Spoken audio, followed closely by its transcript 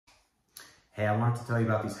Hey, I wanted to tell you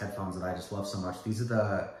about these headphones that I just love so much. These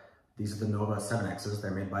are the Nova 7Xs.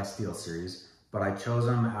 They're made by SteelSeries, but I chose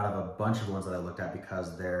them out of a bunch of ones that I looked at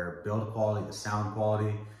because their build quality, the sound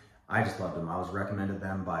quality, I just loved them. I was recommended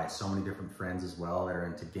them by so many different friends as well that are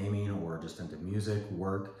into gaming or just into music,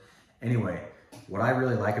 work. Anyway, what I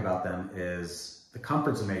really like about them is the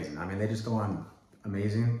comfort's amazing. I mean, they just go on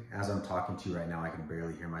amazing. As I'm talking to you right now, I can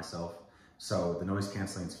barely hear myself. So the noise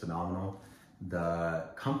canceling is phenomenal. The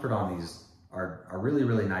comfort on these are really,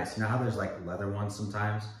 really nice. You know how there's like leather ones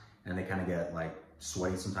sometimes and they kind of get like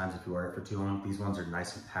sweaty sometimes if you wear it for too long? These ones are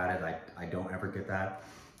nice and padded. I don't ever get that.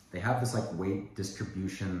 They have this like weight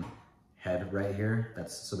distribution head right here.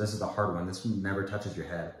 So this is the hard one. This one never touches your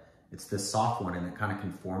head. It's this soft one and it kind of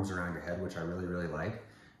conforms around your head, which I really, really like.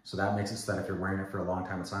 So that makes it so that if you're wearing it for a long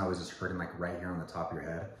time, it's not always just hurting like right here on the top of your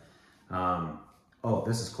head. Oh,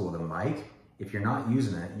 this is cool. The mic, if you're not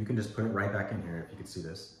using it, you can just put it right back in here. If you can see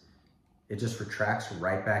this, it just retracts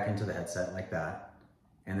right back into the headset like that.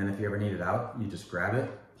 And then if you ever need it out, you just grab it,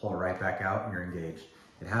 pull it right back out, and you're engaged.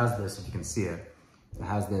 It has this, if you can see it, it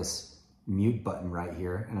has this mute button right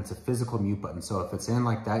here, and it's a physical mute button. So if it's in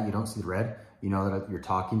like that, you don't see the red, you know that you're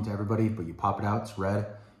talking to everybody, but you pop it out, it's red.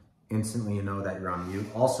 Instantly you know that you're on mute.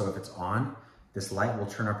 Also, if it's on, this light will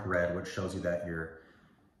turn up red, which shows you that you're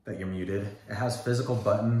muted. It has physical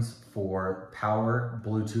buttons for power,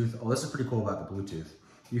 Bluetooth. Oh, this is pretty cool about the Bluetooth.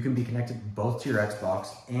 You can be connected both to your Xbox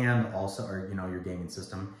and also, or your gaming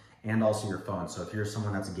system, and also your phone. So if you're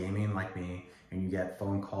someone that's gaming like me and you get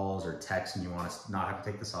phone calls or texts and you want to not have to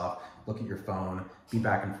take this off, look at your phone, be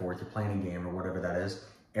back and forth, you're playing a game or whatever that is,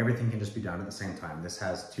 everything can just be done at the same time. This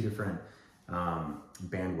has two different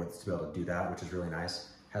bandwidths to be able to do that, which is really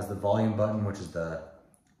nice. Has the volume button, which is the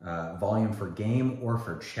volume for game or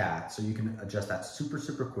for chat. So you can adjust that super,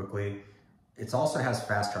 super quickly. It also has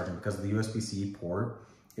fast charging because of the USB-C port.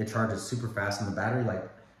 It charges super fast, and the battery, like,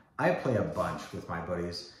 I play a bunch with my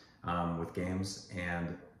buddies with games,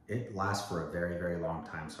 and it lasts for a very, very long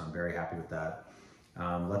time. So I'm very happy with that.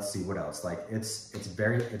 Let's see what else. Like it's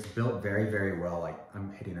built very, very well. Like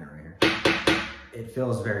I'm hitting it right here. It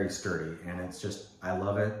feels very sturdy, and it's just, I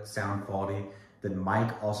love it. Sound quality. The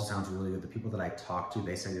mic also sounds really good. The people that I talk to,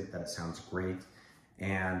 they say that it sounds great,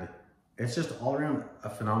 and it's just all around a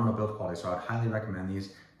phenomenal build quality. So I would highly recommend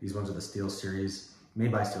these. These ones are the SteelSeries,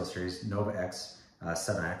 made by SteelSeries, Nova X,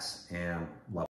 7X, and love.